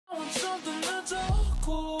And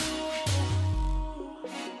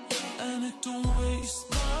it don't waste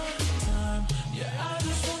my time. Yeah, I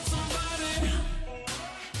just want somebody.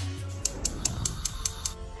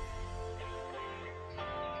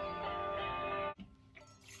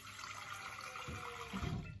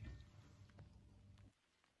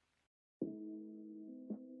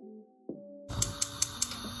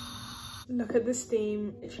 Look at the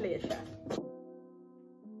steam, literally a chef.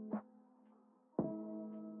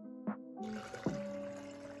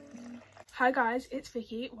 Hi guys, it's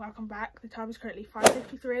Vicky. Welcome back. The time is currently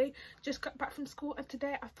 5:53. Just got back from school and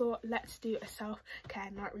today I thought let's do a self-care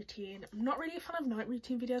night routine. I'm not really a fan of night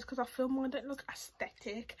routine videos because I feel mine don't look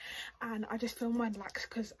aesthetic and I just feel mine lax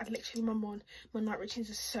because I literally my night routines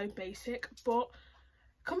are so basic. But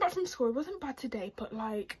come back from school, it wasn't bad today, but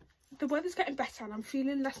like the weather's getting better and I'm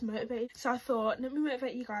feeling less motivated, so I thought let me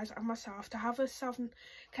motivate you guys and myself to have a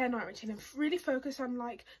self-care night routine and really focus on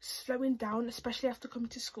like slowing down, especially after coming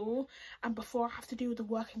to school and before I have to do the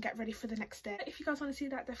work and get ready for the next day. If you guys want to see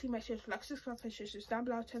that, definitely make sure to like, subscribe, and just down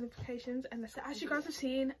below, turn notifications. And as you guys have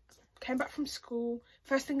seen, came back from school,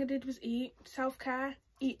 first thing I did was eat. Self-care,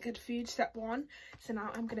 eat good food, step one. So now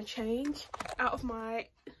I'm gonna change out of my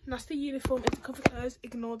nasty uniform into comfy clothes.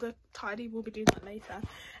 Ignore the tidy, we'll be doing that later.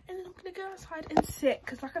 And then I'm gonna go outside and sit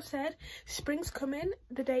because like I said, spring's coming.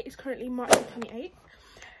 The date is currently March 28th,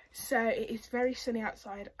 so it is very sunny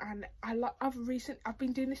outside and I've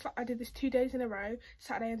been doing this, like I did this 2 days in a row,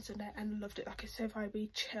 Saturday and Sunday, and loved it. Like it's so vibey,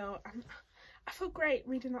 chill, and I feel great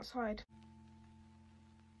reading outside.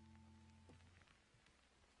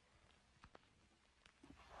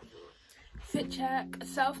 Fit check.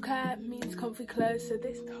 Self-care means comfy clothes. So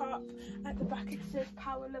this top at the back, it says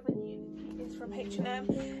Power, Love and Unity. It's from H&M.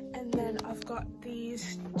 And then I've got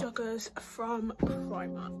these joggers from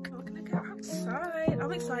Primark. I'm gonna go outside.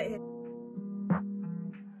 I'm excited.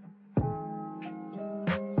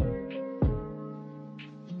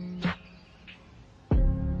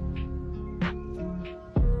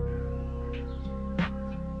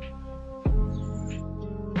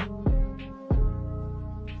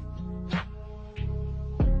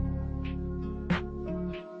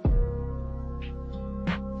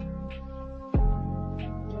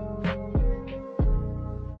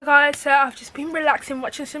 Guys, so I've just been relaxing,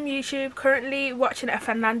 watching some YouTube, currently watching a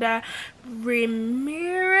Fernanda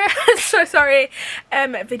Ramirez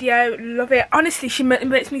video. Love it, honestly. She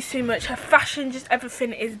motivates me so much. Her fashion, just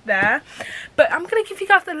everything is there. But I'm gonna give you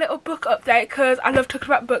guys a little book update because I love talking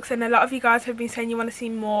about books and a lot of you guys have been saying you want to see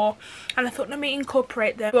more, and I thought let me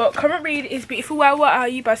incorporate them. But current read is Beautiful Well, What Are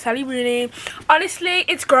You by Sally Rooney. Honestly,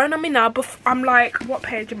 it's grown on me now, but I'm like, what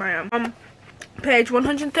page am I on? Page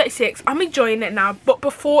 136. I'm enjoying it now, but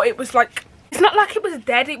before it was like, it's not like it was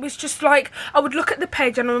dead, it was just like I would look at the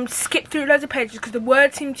page and I would skip through loads of pages because the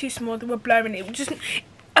words seemed too small, they were blurring. It just,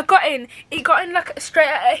 it got in like straight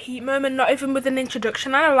at a heat moment, not even with an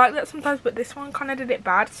introduction, and I like that sometimes, but this one kind of did it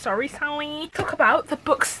bad. Sorry Sally. Talk about the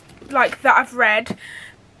books like that I've read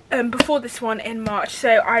before this one in March. So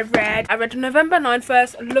I read November 9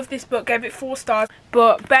 first. I love this book, gave it 4 stars.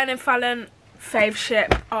 But Ben and Fallon, fave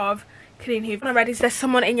ship of Killing Hoover. I read is There's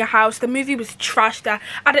Someone in Your House. The movie was trash. The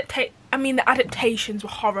adaptations were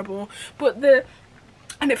horrible, but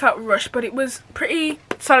and it felt rushed, but it was pretty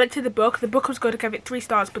solid to the book. The book was good, I gave it 3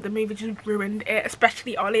 stars, but the movie just ruined it,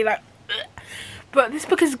 especially Ollie, like ugh. But this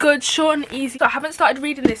book is good, short and easy. So I haven't started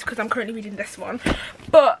reading this because I'm currently reading this one.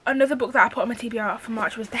 But another book that I put on my TBR for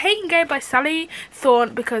March was The Hating Game by Sally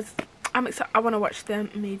Thorne, because I'm excited. I want to watch the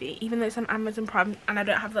movie, even though it's on Amazon Prime and I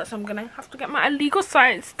don't have that, so I'm gonna have to get my illegal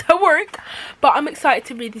sites to work. But I'm excited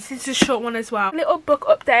to read this. This is a short one as well. Little book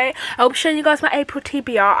update. I'll be showing you guys my April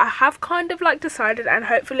TBR. I have kind of like decided, and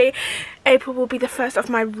hopefully April will be the first of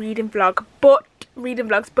my reading vlogs, but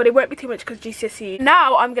it won't be too much because GCSE.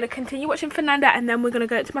 Now I'm gonna continue watching Fernanda, and then we're gonna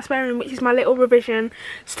go into my spare room, which is my little revision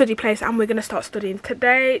study place, and we're gonna start studying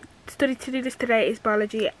today. To do this today is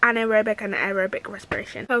biology, anaerobic and aerobic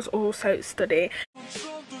respiration. I was also study.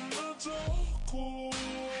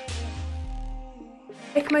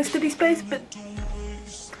 Make my study space, but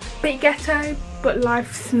bit ghetto, but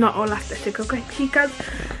life's not all aesthetic, okay chicas?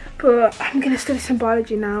 But I'm gonna study some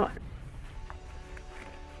biology now.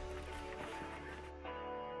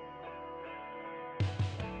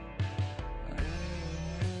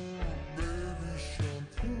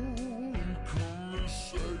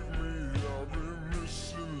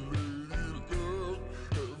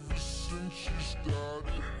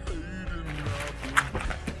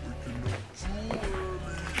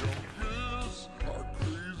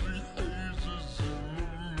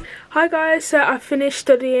 Hi guys, so I finished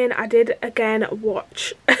studying. I did again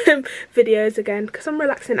watch videos again because I'm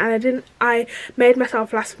relaxing, and I made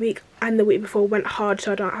myself last week and the week before went hard,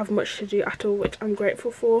 so I don't have much to do at all, which I'm grateful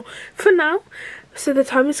for now. So the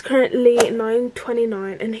time is currently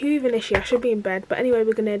 9:29, and who even is she? I should be in bed. But anyway,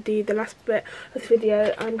 we're gonna do the last bit of this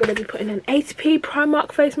video. I'm gonna be putting an 80p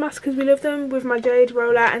Primark face mask because we love them with my Jade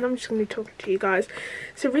roller, and I'm just gonna be talking to you guys.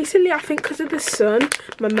 So recently, I think because of the sun,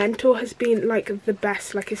 my mental has been like the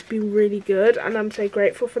best. Like, it's been really good, and I'm so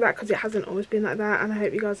grateful for that because it hasn't always been like that. And I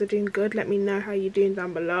hope you guys are doing good. Let me know how you're doing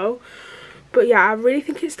down below. But yeah, I really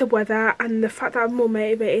think it's the weather and the fact that I'm more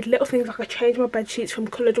motivated. Little things like I changed my bed sheets from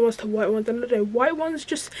coloured ones to white ones. And I don't know, white ones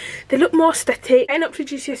just, they look more aesthetic. Getting up to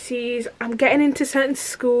GCSEs, I'm getting into certain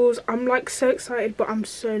schools. I'm like so excited, but I'm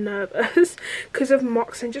so nervous because of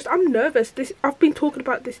mocks and just, I'm nervous. I've been talking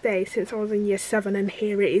about this day since I was in year 7, and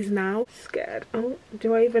here it is now. Scared. Oh,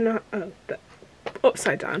 do I even know? Oh,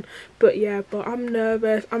 upside down. But yeah, but I'm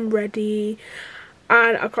nervous. I'm ready.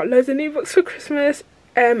 And I've got loads of new books for Christmas.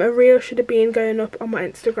 A reel should have been going up on my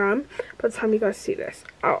Instagram by the time you guys see this.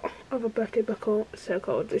 Oh, I have a birthday buckle. So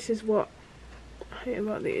cold. This is what I hate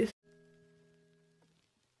about these.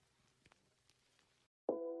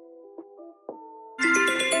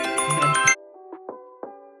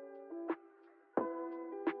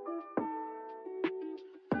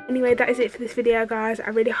 Anyway, that is it for this video, guys. I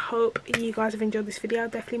really hope you guys have enjoyed this video.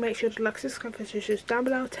 Definitely make sure to like, subscribe, for just down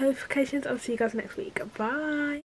below, notifications. I'll see you guys next week. Bye.